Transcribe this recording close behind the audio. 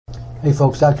Hey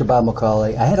folks, Dr. Bob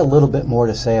McCauley. I had a little bit more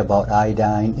to say about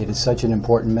iodine. It is such an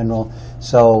important mineral,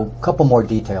 so a couple more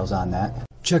details on that.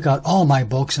 Check out all my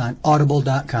books on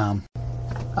audible.com.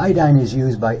 Iodine is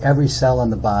used by every cell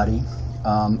in the body.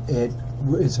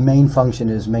 Its main function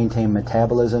is maintain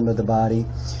metabolism of the body,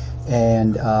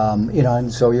 and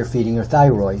and so you're feeding your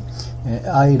thyroid.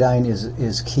 Iodine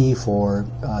is key for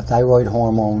thyroid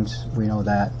hormones. We know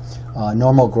that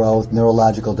normal growth,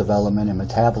 neurological development, and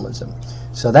metabolism.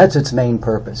 So that's its main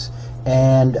purpose.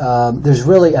 And there's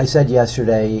really, I said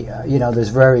yesterday, there's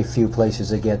very few places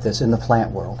that get this in the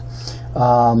plant world.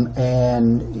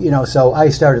 So I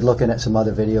started looking at some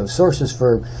other videos. Sources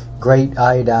for great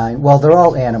iodine, well, they're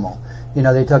all animal.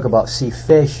 They talk about sea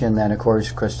fish, and then of course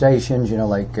crustaceans,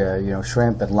 like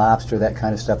shrimp and lobster, that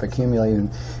kind of stuff accumulating.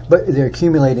 But they're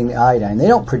accumulating the iodine. They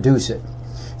don't produce it,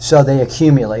 so they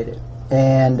accumulate it.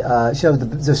 And so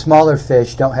the smaller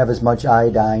fish don't have as much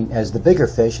iodine as the bigger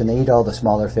fish, and they eat all the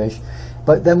smaller fish.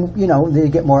 But then, they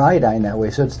get more iodine that way,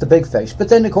 so it's the big fish. But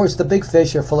then, of course, the big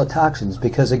fish are full of toxins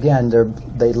because, again,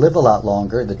 they live a lot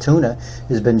longer. The tuna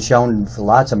has been shown for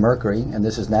lots of mercury, and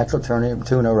this is natural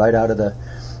tuna right out of the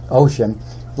ocean.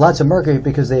 Lots of mercury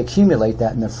because they accumulate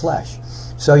that in their flesh.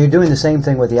 So you're doing the same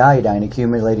thing with the iodine,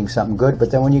 accumulating something good, but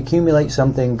then when you accumulate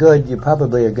something good, you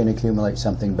probably are going to accumulate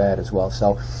something bad as well.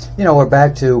 So, we're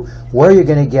back to where you're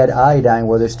going to get iodine.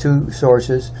 Well, there's two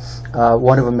sources.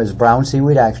 One of them is brown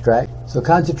seaweed extract. So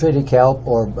concentrated kelp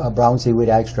or brown seaweed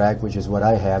extract, which is what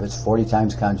I have, it's 40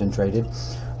 times concentrated.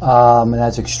 And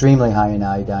that's extremely high in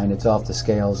iodine. It's off the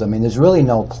scales. I mean, there's really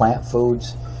no plant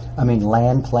foods.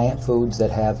 Land plant foods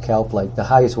that have kelp. Like the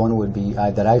highest one would be,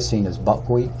 that I've seen, is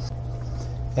buckwheat.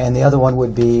 And the other one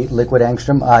would be liquid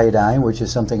Angstrom iodine, which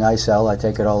is something I sell. I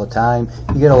take it all the time.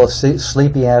 You get a little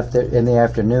sleepy in the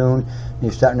afternoon.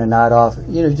 You're starting to nod off.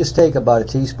 Just take about a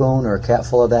teaspoon or a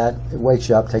capful of that. It wakes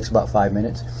you up. Takes about 5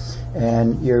 minutes,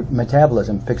 and your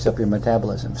metabolism picks up your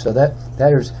metabolism. So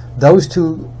that is those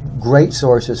two great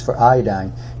sources for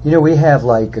iodine. We have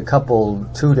like a couple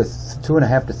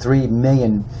 2.5 to 3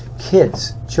 million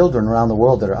children around the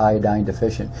world that are iodine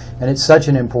deficient, and it's such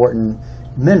an important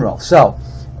mineral. So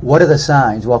what are the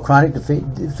signs? Well, chronic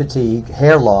fatigue,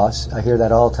 hair loss. I hear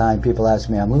that all the time. People ask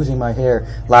me, I'm losing my hair.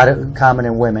 A lot of common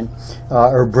in women.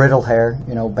 Or brittle hair,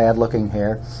 bad looking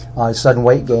hair. Sudden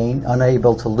weight gain,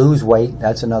 unable to lose weight.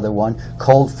 That's another one.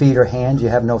 Cold feet or hands. You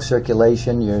have no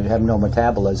circulation. You have no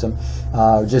metabolism.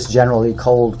 Just generally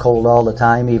cold all the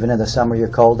time. Even in the summer you're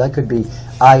cold. That could be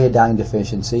iodine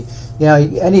deficiency.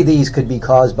 Any of these could be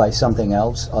caused by something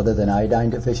else other than iodine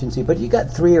deficiency, but you got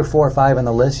 3 or 4 or 5 on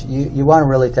the list. You want to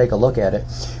really take a look at it.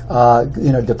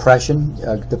 Depression,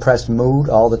 depressed mood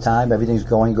all the time. Everything's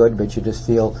going good, but you just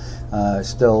feel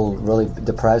still really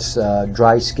depressed.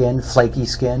 Dry skin, flaky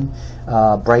skin,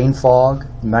 brain fog,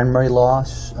 memory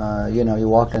loss. You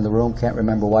walked in the room, can't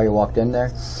remember why you walked in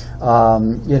there.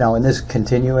 And this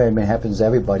continue. It happens to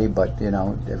everybody, but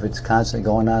if it's constantly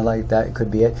going on like that, it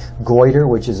could be it. Goiter,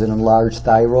 which is an enlarged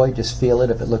thyroid, just feel it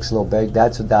if it looks a little big.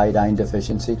 That's a iodine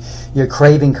deficiency. You're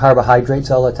craving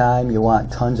carbohydrates all the time. You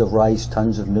want tons of rice,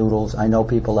 tons of noodles. I know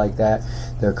people like that.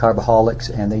 They're carboholics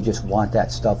and they just want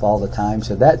that stuff all the time.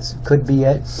 So that could be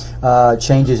it.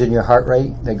 Changes in your heart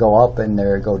rate. They go up and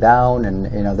they go down, and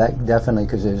that definitely,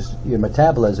 because your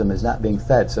metabolism is not being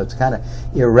fed, so it's kind of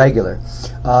irregular.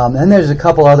 And there's a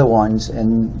couple other ones,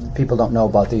 and people don't know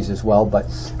about these as well, but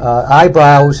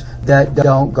eyebrows that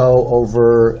don't go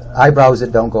over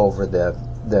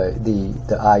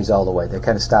the eyes all the way. They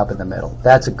kind of stop in the middle.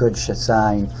 That's a good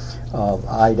sign of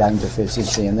iodine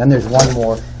deficiency. And then there's one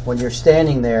more. When you're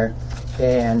standing there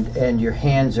and your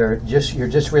hands are you're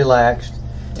just relaxed,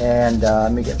 and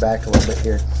let me get back a little bit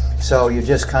here. So you're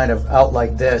just kind of out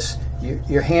like this.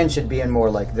 Your hand should be in more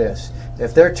like this.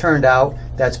 If they're turned out,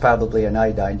 that's probably an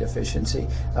iodine deficiency.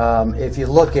 If you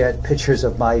look at pictures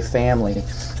of my family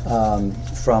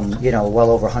from well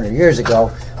over 100 years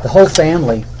ago, the whole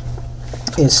family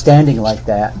is standing like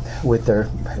that with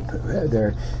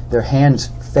their hands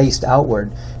faced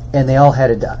outward, and they all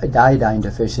had a iodine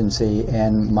deficiency.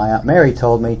 And my Aunt Mary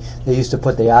told me they used to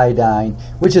put the iodine,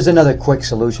 which is another quick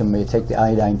solution. You take the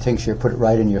iodine tincture, put it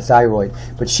right in your thyroid.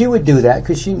 But she would do that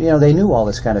because they knew all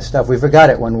this kind of stuff. We forgot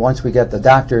it once we got the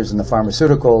doctors and the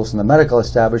pharmaceuticals and the medical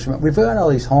establishment. We forgot all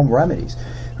these home remedies.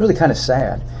 Really kind of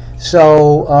sad.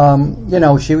 So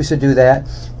she used to do that.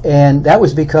 And that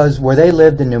was because where they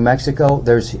lived in New Mexico,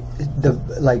 there's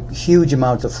huge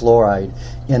amounts of fluoride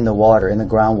in the water, in the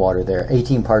groundwater there,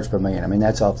 18 parts per million.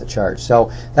 That's off the charts.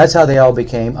 So that's how they all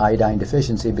became iodine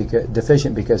deficient,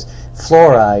 because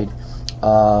fluoride,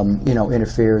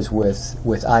 interferes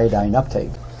with iodine uptake.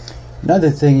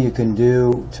 Another thing you can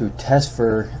do to test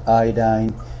for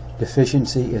iodine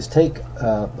deficiency is go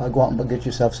out and get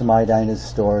yourself some iodine at the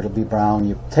store. It'll be brown.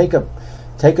 You take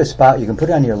a spot. You can put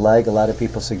it on your leg. A lot of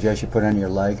people suggest you put it on your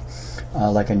leg,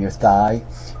 like on your thigh,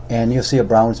 and you'll see a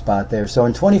brown spot there. So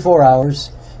in 24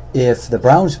 hours, if the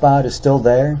brown spot is still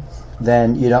there,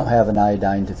 then you don't have an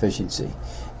iodine deficiency.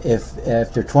 If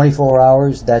after 24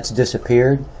 hours that's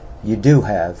disappeared, you do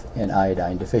have an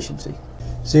iodine deficiency.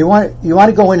 So you want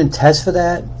to go in and test for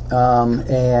that,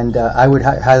 and I would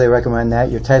highly recommend that.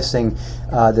 You're testing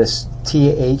this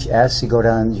THS. You go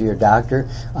down to your doctor.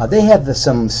 They have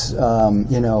some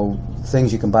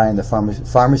things you can buy in the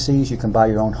pharmacies. You can buy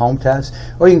your own home test,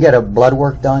 or you can get a blood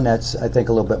work done. That's, I think,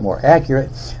 a little bit more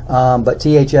accurate. But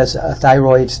THS, a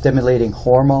thyroid stimulating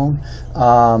hormone.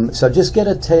 So just get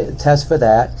a test for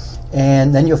that,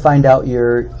 and then you'll find out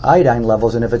your iodine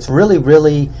levels. And if it's really,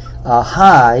 really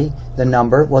high, the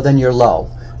number, well, then you're low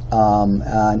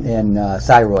in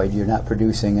thyroid. You're not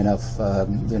producing enough,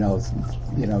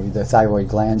 the thyroid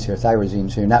glands here,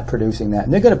 thyroxine, so you're not producing that.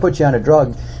 And they're going to put you on a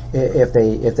drug if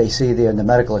they see in the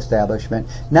medical establishment.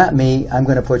 Not me. I'm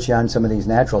going to put you on some of these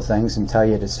natural things and tell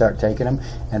you to start taking them,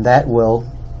 and that will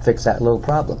fix that little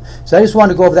problem. So I just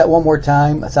wanted to go over that one more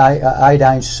time.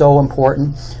 Iodine's so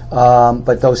important,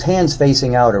 but those hands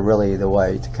facing out are really the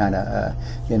way to kind of,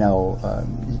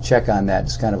 check on that.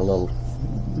 It's kind of a little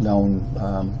known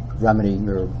remedy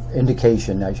or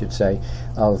indication, I should say,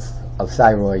 of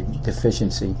thyroid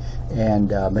deficiency and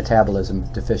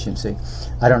metabolism deficiency.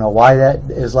 I don't know why that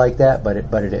is like that, but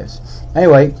it is.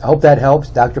 Anyway, I hope that helps.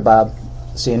 Dr. Bob,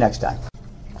 see you next time.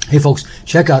 Hey folks,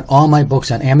 check out all my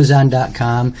books on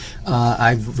Amazon.com.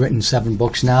 I've written 7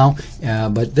 books now,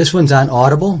 but this one's on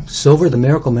Audible: Silver, the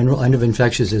Miracle Mineral, End of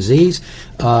Infectious Disease.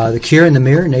 The Cure in the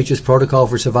Mirror, Nature's Protocol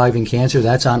for Surviving Cancer,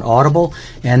 that's on Audible.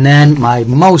 And then my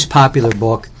most popular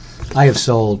book, I have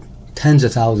sold tens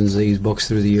of thousands of these books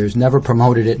through the years, never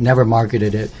promoted it, never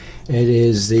marketed it. It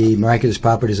is The Miraculous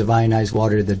Properties of Ionized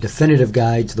Water, the definitive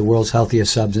guide to the world's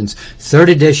healthiest substance.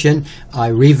 3rd edition. I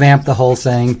revamped the whole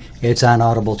thing. It's on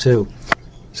Audible too.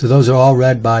 So those are all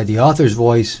read by the author's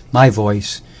voice, my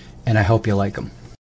voice, and I hope you like them.